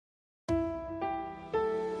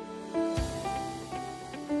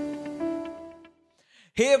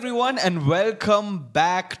Hey everyone, and welcome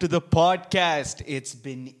back to the podcast. It's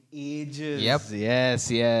been ages. Yep.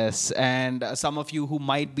 Yes. And some of you who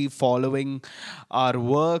might be following our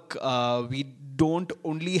work, we don't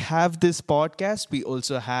only have this podcast, we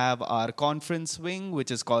also have our conference wing,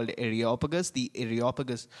 which is called Areopagus, the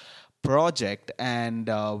Areopagus Project, and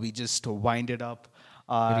we just winded up.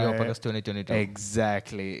 Areopagus 2022.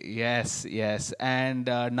 Exactly. Yes. And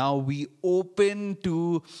now we open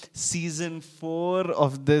to season 4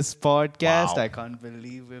 of this podcast. Wow. I can't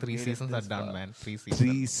believe we've 3 made it seasons are this done, far. man. 3 seasons.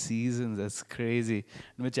 3 seasons. That's crazy.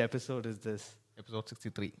 And which episode is this? Episode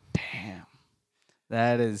 63. Damn.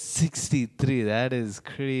 That is 63. That is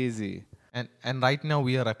crazy. And right now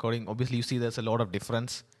we are recording. Obviously, you see there's a lot of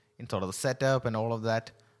difference in sort of the setup and all of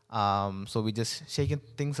that. So we just shaking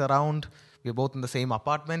things around. We're both in the same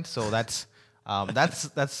apartment, so that's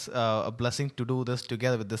a blessing to do this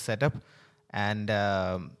together with this setup. And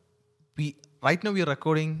we right now we are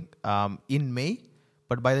recording in May,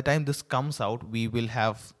 but by the time this comes out, we will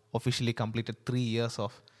have officially completed 3 years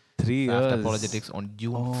of 3 Craft years. Apologetics on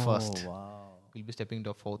June 1st. Wow. We'll be stepping into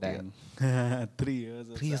our 4th year. Dang. 3 years.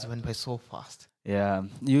 of 3 years that. went by so fast. Yeah.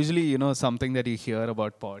 Usually, something that you hear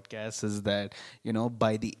about podcasts is that,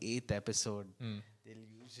 by the 8th episode, they'll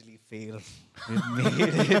usually fail. We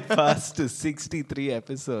made it past to 63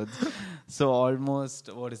 episodes. So almost,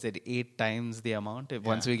 8 times the amount?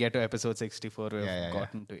 Once we get to episode 64, we've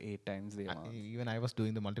gotten to 8 times the amount. Even I was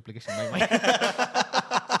doing the multiplication by my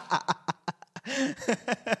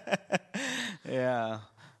Yeah.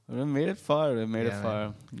 We made it far.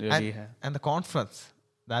 Really. and the conference,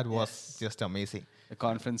 that was just amazing. The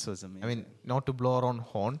conference was amazing. I mean, not to blow our own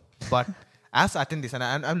horn, but as attendees, and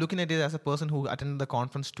I'm looking at it as a person who attended the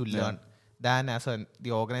conference to learn, than as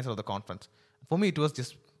the organizer of the conference. For me, it was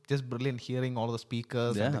just brilliant hearing all the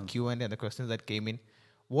speakers and the Q&A and the questions that came in.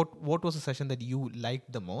 What was the session that you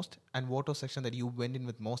liked the most, and what was the session that you went in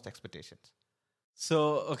with most expectations?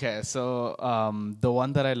 So the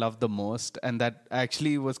one that I loved the most, and that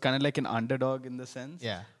actually was kind of like an underdog in the sense,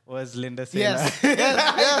 was Linda Sena. Yes.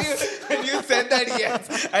 When you said that,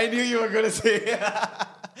 yes, I knew you were going to say.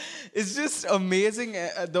 It's just amazing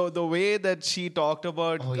the way that she talked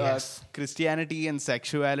about Christianity and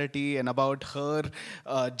sexuality, and about her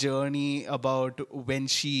journey, about when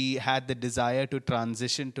she had the desire to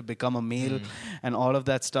transition to become a male and all of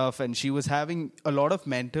that stuff. And she was having a lot of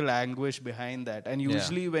mental anguish behind that. And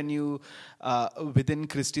usually when you, within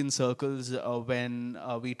Christian circles, when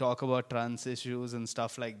we talk about trans issues and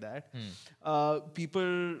stuff like that,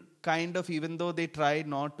 people kind of, even though they try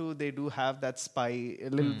not to, they do have that spite, a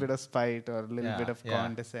little bit of spite, or a little bit of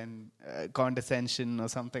condescension or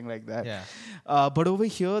something like that. But over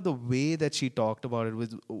here, the way that she talked about it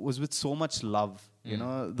was with so much love.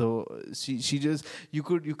 Though she just, you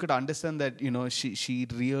could understand that she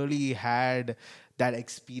really had that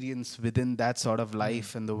experience within that sort of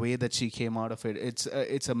life, and the way that she came out of it,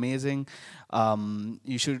 it's amazing.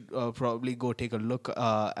 You should probably go take a look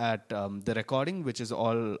at the recording, which is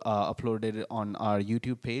all uploaded on our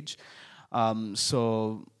YouTube page.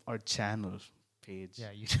 So our channel page.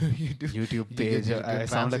 Yeah, YouTube page. I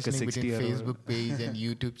sound like a 60-year-old. Facebook page and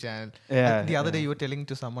YouTube channel. Yeah. The other day you were telling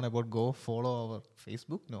to someone about go follow our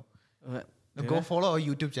Facebook. No, go follow our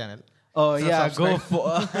YouTube channel. Oh, So yeah, subscribe. go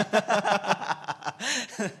for...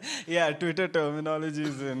 Yeah, Twitter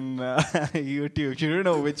terminologies in YouTube. You don't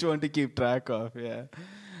know which one to keep track of,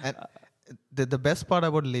 And the best part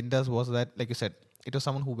about Linda's was that, like you said, it was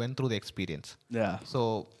someone who went through the experience. Yeah.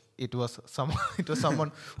 So it was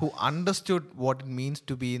someone who understood what it means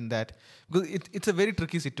to be in that. Because it's a very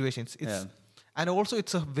tricky situation. And also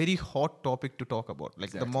it's a very hot topic to talk about.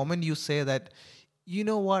 Like the moment you say that, you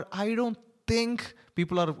know what, I don't think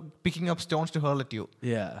people are picking up stones to hurl at you.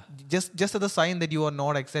 Yeah. Just as a sign that you are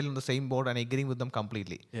not excelling on the same board and agreeing with them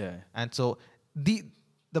completely. Yeah. And so the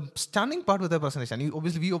stunning part with her presentation,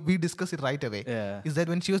 obviously we discussed it right away, is that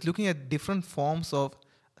when she was looking at different forms of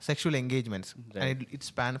sexual engagements, and it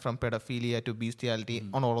spanned from pedophilia to bestiality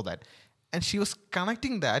on all of that. And she was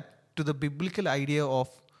connecting that to the biblical idea of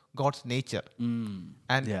God's nature. And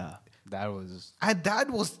that was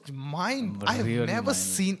mind. I have really never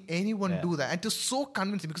seen anyone do that. And it was so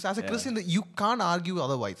convincing, because as a Christian, you can't argue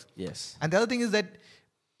otherwise. Yes. And the other thing is that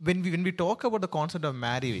when we talk about the concept of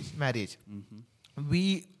marriage,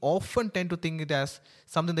 we often tend to think it as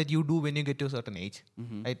something that you do when you get to a certain age.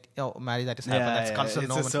 Right? Marriage, that is happened. That's cultural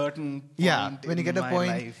norm. It's a certain point when you get in a my point,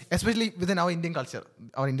 life. especially within our Indian culture,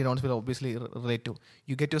 our Indian audience will obviously relate to.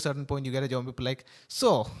 You get to a certain point, you get a job, people like,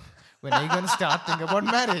 so when are you going to start thinking about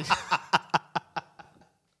marriage?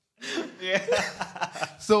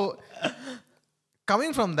 So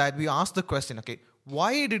coming from that, we asked the question, okay,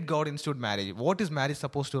 why did God institute marriage? What is marriage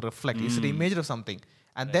supposed to reflect? Is it the image of something?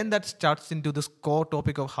 And then that starts into this core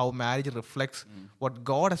topic of how marriage reflects what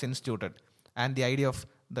God has instituted, and the idea of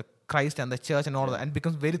the Christ and the church and all that, and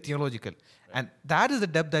becomes very theological. And that is the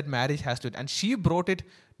depth that marriage has to it. And she brought it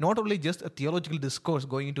not only just a theological discourse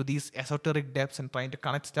going into these esoteric depths and trying to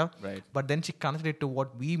connect stuff, but then she connected it to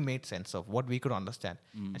what we made sense of, what we could understand.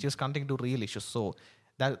 And she was connecting to real issues. So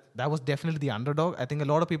that was definitely the underdog. I think a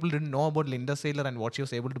lot of people didn't know about Linda Saylor and what she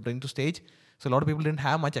was able to bring to stage. So a lot of people didn't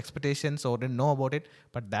have much expectations or didn't know about it.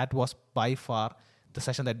 But that was by far the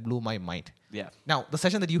session that blew my mind. Yeah. Now, the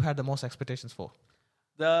session that you had the most expectations for?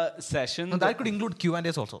 The session... No, that could include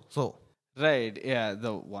Q&As also. So... Right, yeah.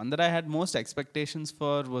 The one that I had most expectations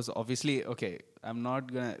for was obviously, I'm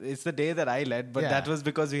not gonna... It's the day that I led, but that was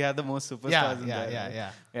because we had the most superstars in there.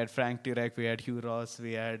 Yeah. We had Frank Turek, we had Hugh Ross,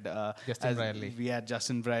 we had... Justin Brierley. We had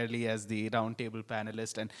Justin Brierley as the roundtable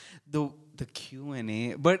panelist, and the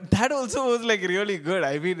Q&A... But that also was like really good.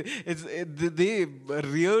 I mean, they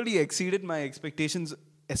really exceeded my expectations,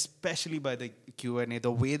 especially by the Q&A. The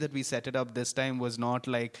way that we set it up this time was not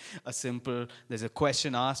like a simple, there's a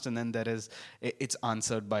question asked and then it's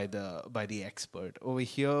answered by the expert. Over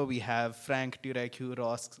here we have Frank Turek, Hugh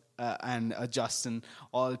Ross, and Justin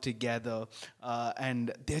all together,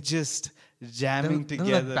 and they're just jamming together.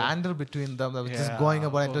 There was a banter between them that was just going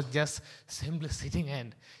about. It was just simply sitting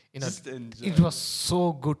and it was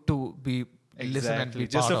so good to be listen and be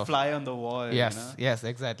just part a of. fly on the wall. Yes,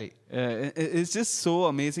 exactly. It's just so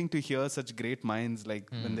amazing to hear such great minds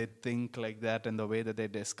when they think like that, and the way that they're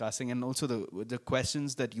discussing, and also the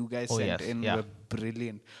questions that you guys sent in were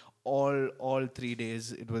brilliant. All 3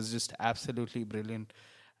 days, it was just absolutely brilliant.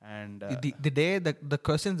 And the day the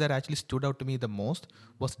questions that actually stood out to me the most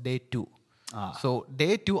was day 2. So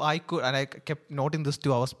day 2, I kept noting this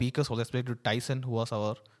to our speakers, especially to Tyson, who was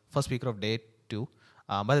our first speaker of day 2.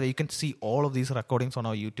 By the way, you can see all of these recordings on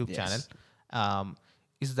our YouTube channel.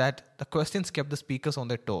 Is that the questions kept the speakers on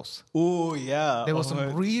their toes? Oh yeah, there were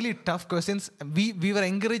some really tough questions. We were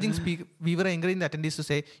encouraging the attendees to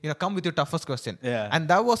say, come with your toughest question. And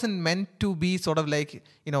that wasn't meant to be sort of like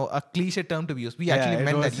a cliche term to be used. We actually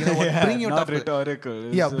meant that. Bring your not tough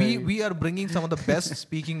rhetorical. Yeah, we are bringing some of the best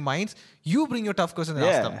speaking minds. You bring your tough questions and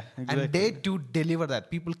ask them. Exactly. And day 2 deliver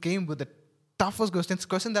that. People came with the toughest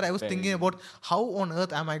question that I was thinking about, how on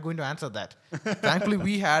earth am I going to answer that? Thankfully,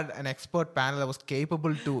 we had an expert panel that was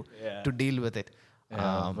capable to deal with it.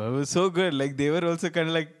 But it was so good. Like, they were also kind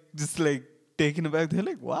of like, just like taken aback. They're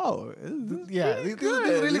like, wow. These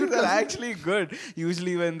are actually good.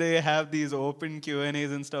 Usually when they have these open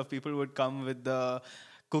Q&As and stuff, people would come with the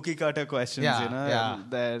cookie cutter questions,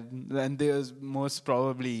 and they was most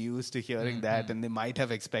probably used to hearing that, and they might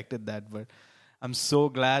have expected that, but I'm so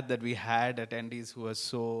glad that we had attendees who were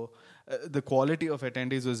the quality of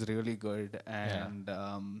attendees was really good. And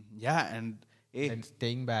and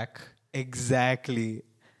staying back. Exactly.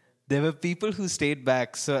 There were people who stayed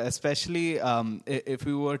back. So especially if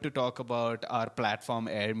we were to talk about our platform,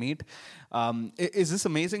 AirMeet, is this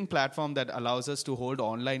amazing platform that allows us to hold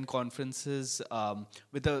online conferences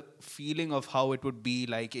with a feeling of how it would be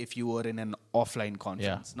like if you were in an offline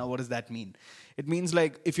conference. Now, what does that mean? It means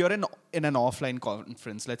like if you're in an offline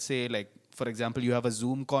conference, let's say like, for example, you have a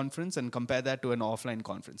Zoom conference and compare that to an offline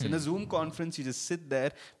conference. In a Zoom conference, you just sit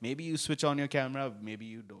there. Maybe you switch on your camera. Maybe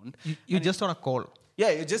you don't. You're just on a call. Yeah,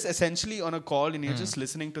 you're just essentially on a call and you're just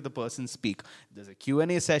listening to the person speak. There's a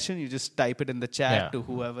Q&A session. You just type it in the chat to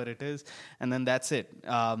whoever it is. And then that's it.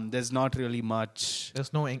 There's not really much.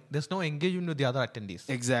 There's no engagement with the other attendees.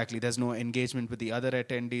 Exactly. There's no engagement with the other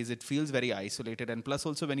attendees. It feels very isolated. And plus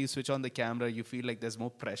also when you switch on the camera, you feel like there's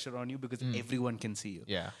more pressure on you because everyone can see you.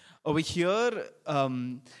 Yeah. Over here,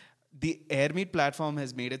 the AirMeet platform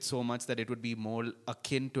has made it so much that it would be more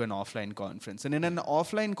akin to an offline conference. And in an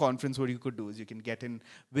offline conference, what you could do is you can get in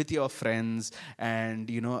with your friends and,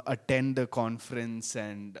 attend the conference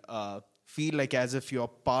and feel like as if you're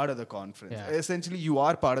part of the conference. Yeah. Essentially, you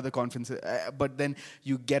are part of the conference, but then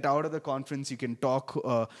you get out of the conference, you can talk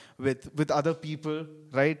with other people,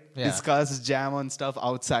 right? Yeah. Discuss, jam on stuff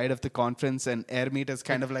outside of the conference, and AirMeet is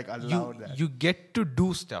kind of like allowed that. You get to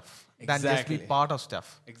do stuff. Exactly. Than just be part of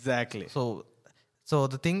stuff. Exactly. So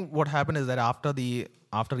the thing, what happened is that after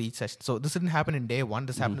each session, so this didn't happen in day 1,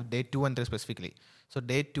 this happened in day 2 and 3 specifically. So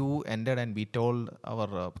day 2 ended and we told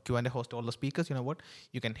our Q&A host, all the speakers, you know what,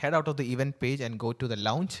 you can head out of the event page and go to the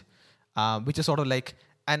lounge, which is sort of like,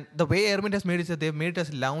 and the way AirMeet has made it is that they've made it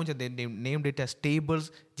as lounge and they named it as tables,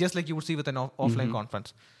 just like you would see with an offline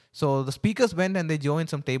conference. So the speakers went and they joined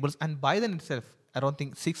some tables, and by then itself, I don't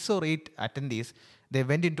think 6 or 8 attendees. They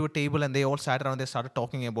went into a table and they all sat around. They started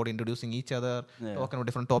talking about introducing each other, talking about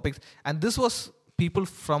different topics. And this was people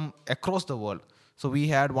from across the world. So we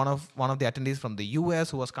had one of the attendees from the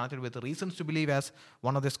US who was connected with Reasons to Believe as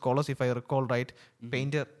one of the scholars, if I recall right,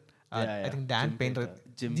 painter. I think Dan Painter.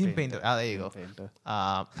 Jim Painter. There you go.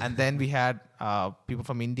 And then we had people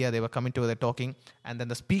from India. They were coming together talking. And then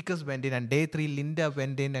the speakers went in. And day 3, Linda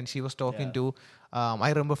went in and she was talking to, I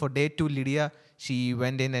remember for day 2, Lydia, she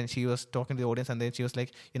went in and she was talking to the audience. And then she was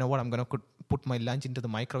like, you know what, I'm going to put my lunch into the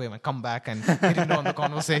microwave and come back and get into on the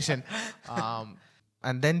conversation.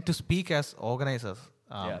 And then to speak as organizers,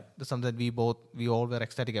 that's something that we all were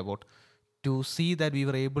ecstatic about. To see that we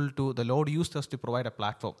were able to, the Lord used us to provide a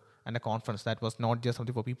platform and a conference that was not just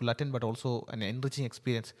something for people to attend, but also an enriching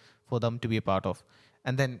experience for them to be a part of.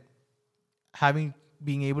 And then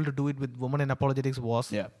being able to do it with Women in Apologetics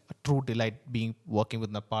was a true delight, working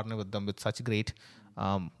with them, partner with them with such great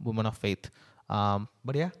women of faith.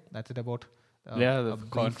 But yeah, that's it about the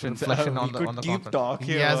conference. We could keep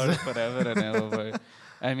talking about it forever and ever. But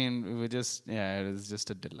I mean, it was just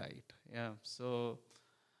a delight. Yeah, so...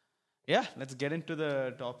 Yeah, let's get into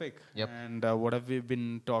the topic. And what have we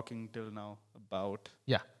been talking till now about?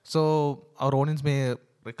 Yeah, so our audience may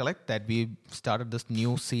recollect that we started this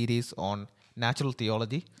new series on natural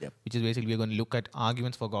theology, which is basically we're going to look at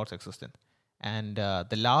arguments for God's existence. And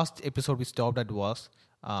the last episode we stopped at was,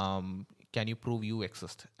 can you prove you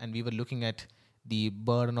exist? And we were looking at the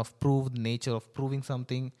burden of proof, the nature of proving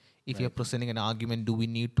something. If you're presenting an argument, do we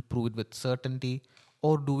need to prove it with certainty?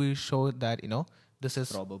 Or do we show that, this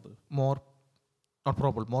is more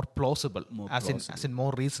plausible, as in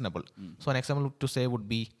more reasonable. So an example to say would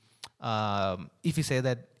be, if you say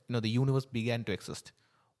that the universe began to exist,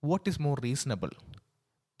 what is more reasonable?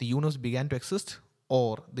 The universe began to exist,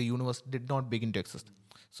 or the universe did not begin to exist?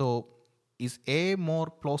 So is A more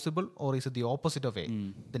plausible, or is it the opposite of A?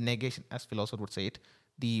 The negation, as philosophers would say it,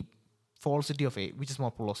 the falsity of A, which is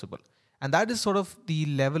more plausible. And that is sort of the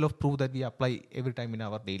level of proof that we apply every time in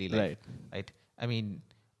our daily life. Right? I mean,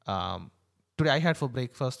 today I had for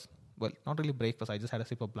breakfast, well, not really breakfast, I just had a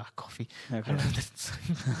sip of black coffee. Okay. I don't know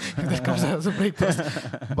if that comes as a breakfast.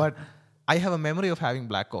 But I have a memory of having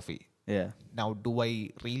black coffee. Yeah. Now, do I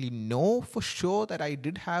really know for sure that I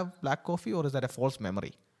did have black coffee, or is that a false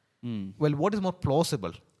memory? Well, what is more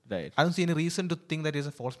plausible? Right. I don't see any reason to think that is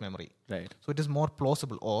a false memory. Right. So it is more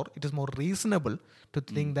plausible, or it is more reasonable to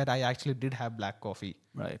think that I actually did have black coffee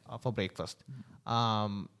for breakfast.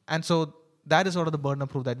 And so that is sort of the burden of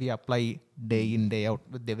proof that we apply day in, day out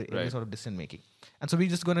with every sort of decision making. And so we're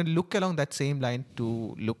just going to look along that same line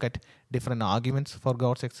to look at different arguments for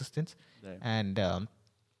God's existence and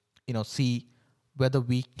see whether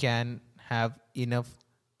we can have enough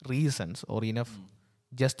reasons or enough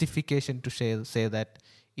justification to say that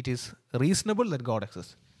it is reasonable that God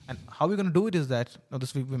exists. And how we're going to do it is that,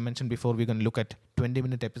 this we mentioned before, we're going to look at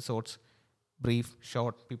 20-minute episodes, brief,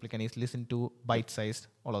 short, people can easily listen to, bite-sized,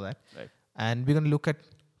 all of that. Right. And we're going to look at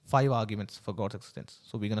 5 arguments for God's existence.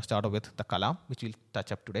 So we're going to start off with the Kalam, which we'll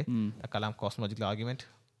touch up today. The Kalam cosmological argument,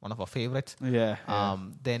 one of our favorites.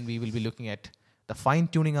 Then we will be looking at the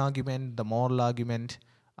fine-tuning argument, the moral argument.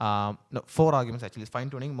 4 arguments actually,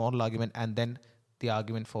 fine-tuning, moral argument, and then the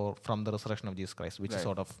argument from the resurrection of Jesus Christ, which is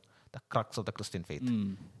sort of the crux of the Christian faith.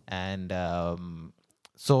 And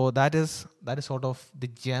so that is sort of the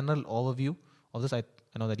general overview of this. I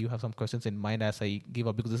know that you have some questions in mind as I give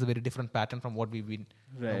up, because this is a very different pattern from what we've been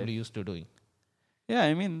normally used to doing. Yeah,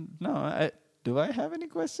 I mean, do I have any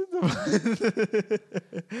questions?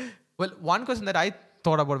 Well, one question that I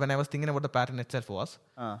thought about when I was thinking about the pattern itself was,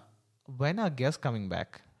 when are guests coming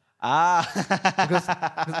back?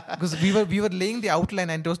 Because we were laying the outline,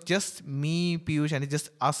 and it was just me, Piyush, and it's just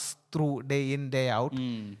us through day in, day out.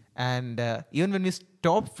 And even when we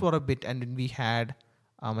stopped for a bit, and when we had,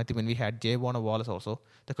 I think when we had J. Warner Wallace also,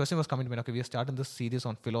 the question was coming to me, okay, we are starting this series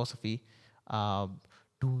on philosophy. Do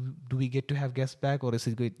we get to have guests back, or is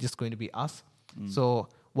it just going to be us? So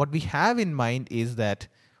what we have in mind is that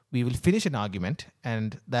we will finish an argument,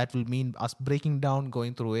 and that will mean us breaking down,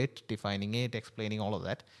 going through it, defining it, explaining all of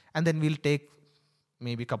that. And then we'll take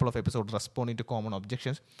maybe a couple of episodes responding to common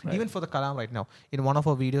objections. Even for the Kalam right now, in one of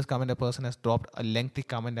our videos, a person has dropped a lengthy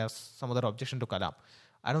comment as some other objection to Kalam.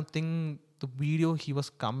 I don't think the video he was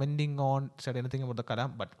commenting on said anything about the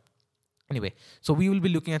Kalam, but anyway. So we will be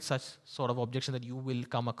looking at such sort of objection that you will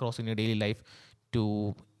come across in your daily life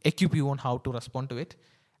to equip you on how to respond to it.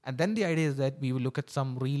 And then the idea is that we will look at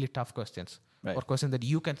some really tough questions or questions that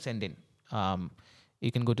you can send in.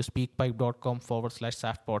 you can go to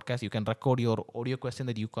speakpipe.com/SAFT podcast. You can record your audio question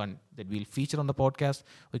that we'll feature on the podcast.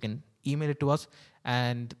 You can email it to us,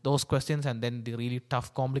 and those questions, and then the really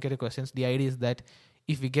tough, complicated questions. The idea is that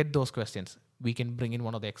if we get those questions, we can bring in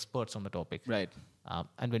one of the experts on the topic. Right.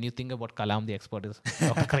 And when you think about Kalam, the expert is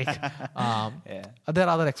Dr. Craig. There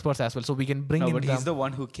are other experts as well. So we can bring in but he's the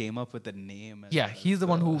one who came up with the name. He's the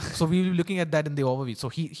one who... So we'll be looking at that in the overview. So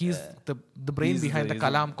he's the brain behind the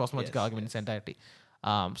Kalam cosmological argument in its entirety.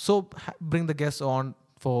 So bring the guests on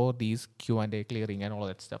for these Q&A clearing and all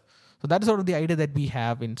that stuff. So that is sort of the idea that we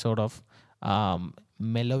have in sort of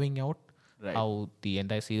mellowing out how the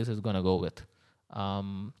entire series is going to go with.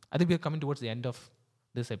 I think we're coming towards the end of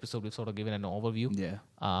this episode. We've sort of given an overview. Yeah.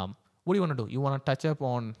 What do you want to do? You want to touch up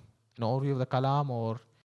on an overview of the Kalam, or?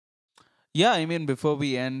 Yeah, I mean, before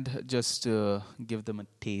we end, just give them a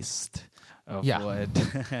taste of what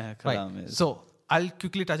Kalam is. So I'll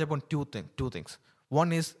quickly touch upon two things.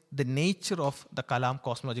 One is the nature of the Kalam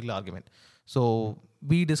cosmological argument. So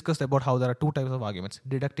we discussed about how there are two types of arguments,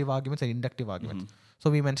 deductive arguments and inductive arguments. Mm-hmm. So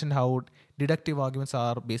we mentioned how deductive arguments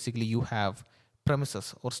are basically you have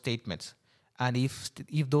premises or statements. And if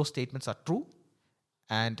those statements are true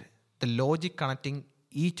and the logic connecting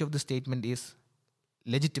each of the statement is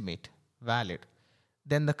legitimate, valid,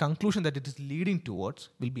 then the conclusion that it is leading towards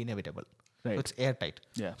will be inevitable. Right. So it's airtight.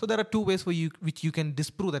 Yeah. So there are two ways which you can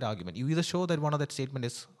disprove that argument. You either show that one of that statement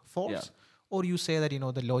is false, or you say that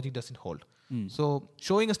the logic doesn't hold. So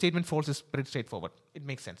showing a statement false is pretty straightforward. It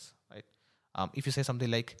makes sense, right? If you say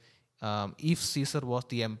something like, if Caesar was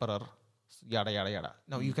the emperor, yada, yada, yada.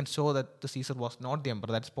 Now, you can show that the Caesar was not the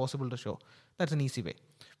emperor. That's possible to show. That's an easy way.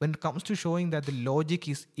 When it comes to showing that the logic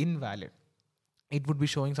is invalid, it would be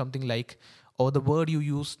showing something like, the word you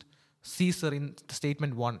used, Caesar, in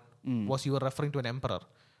statement 1, was you were referring to an emperor.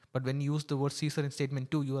 But when you use the word Caesar in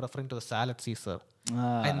statement 2, you are referring to the salad Caesar.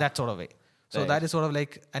 In that sort of way. So that is sort of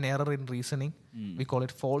like an error in reasoning. We call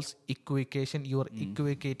it false equivocation. You are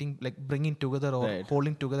equivocating, like bringing together or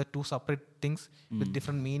holding together two separate things with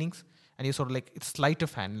different meanings. And you're sort of like, it's sleight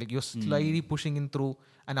of hand. Like you're slightly pushing in through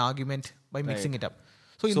an argument by mixing it up.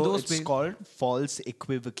 So in those ways, it's called false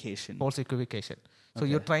equivocation. False equivocation. So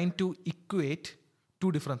you're trying to equate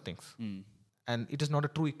two different things. And it is not a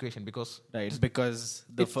true equation because... Right, because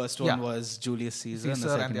the first one was Julius Caesar and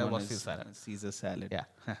the second one was Caesar salad. Yeah.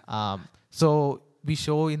 So we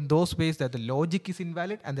show in those ways that the logic is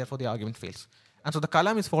invalid and therefore the argument fails. And so the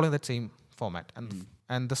Kalam is following that same format.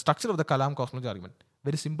 And the structure of the Kalam cosmology argument,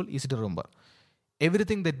 very simple, easy to remember.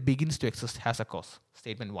 Everything that begins to exist has a cause.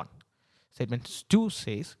 Statement 1. Statement 2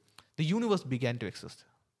 says, the universe began to exist.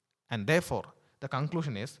 And therefore, the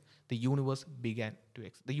conclusion is, the universe began to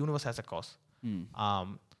exist. The universe has a cause.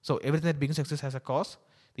 So everything that begins to exist has a cause.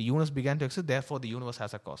 The universe began to exist, therefore the universe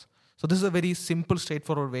has a cause. So this is a very simple,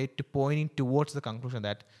 straightforward way to pointing towards the conclusion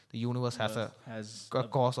that the universe has a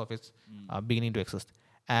cause of its beginning to exist.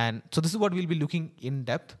 And so this is what we'll be looking in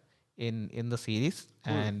depth in the series.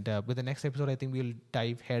 Cool. And with the next episode, I think we'll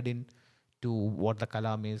dive head in to what the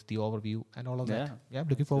Kalam is, the overview, and all of that. Yeah,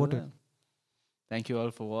 looking forward to it. Thank you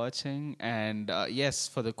all for watching. And yes,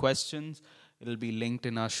 for the questions, it'll be linked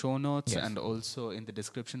in our show notes and also in the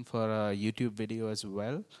description for our YouTube video as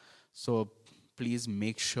well. So please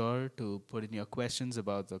make sure to put in your questions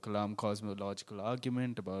about the Kalam cosmological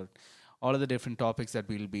argument, about all of the different topics that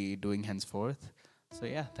we'll be doing henceforth. So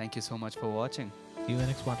yeah, thank you so much for watching. See you in the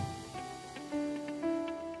next one.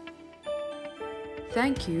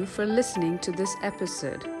 Thank you for listening to this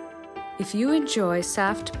episode. If you enjoy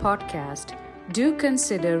SAFT Podcast, do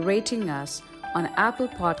consider rating us on Apple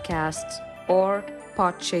Podcasts or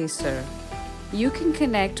Podchaser. You can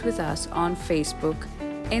connect with us on Facebook,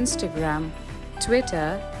 Instagram,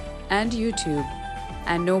 Twitter, and YouTube,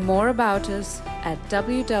 and know more about us at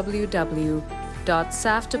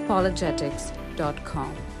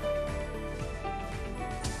www.saftapologetics.com.